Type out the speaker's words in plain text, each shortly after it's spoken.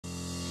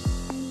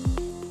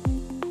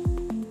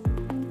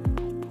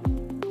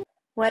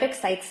What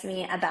excites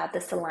me about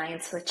this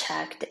alliance with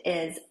cheqd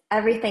is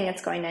everything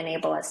it's going to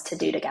enable us to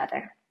do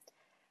together.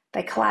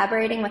 By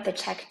collaborating with the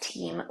cheqd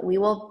team, we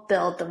will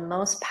build the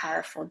most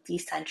powerful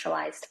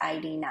decentralized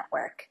ID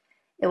network.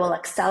 It will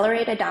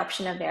accelerate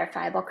adoption of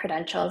verifiable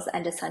credentials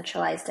and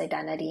decentralized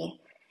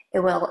identity. It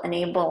will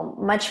enable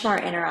much more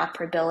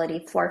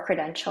interoperability for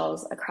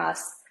credentials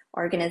across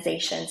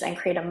organizations and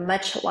create a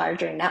much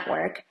larger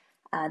network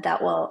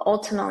that will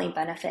ultimately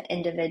benefit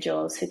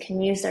individuals who can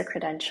use their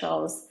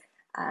credentials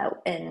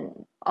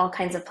in all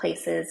kinds of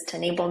places to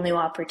enable new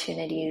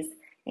opportunities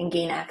and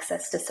gain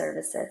access to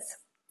services.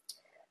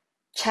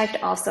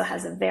 cheqd also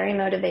has a very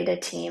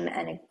motivated team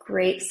and a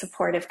great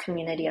supportive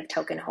community of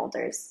token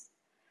holders.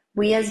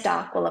 We as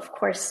DOC will of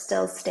course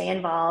still stay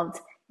involved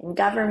in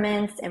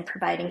governments and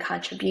providing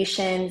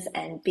contributions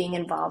and being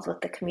involved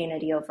with the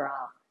community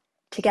overall.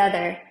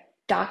 Together,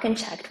 DOC and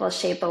cheqd will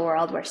shape a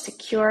world where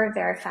secure,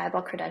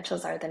 verifiable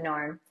credentials are the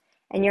norm,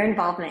 and your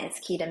involvement is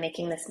key to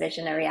making this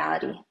vision a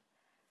reality.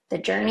 The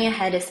journey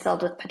ahead is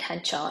filled with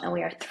potential, and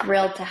we are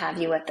thrilled to have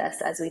you with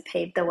us as we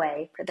pave the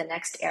way for the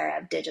next era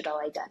of digital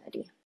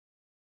identity.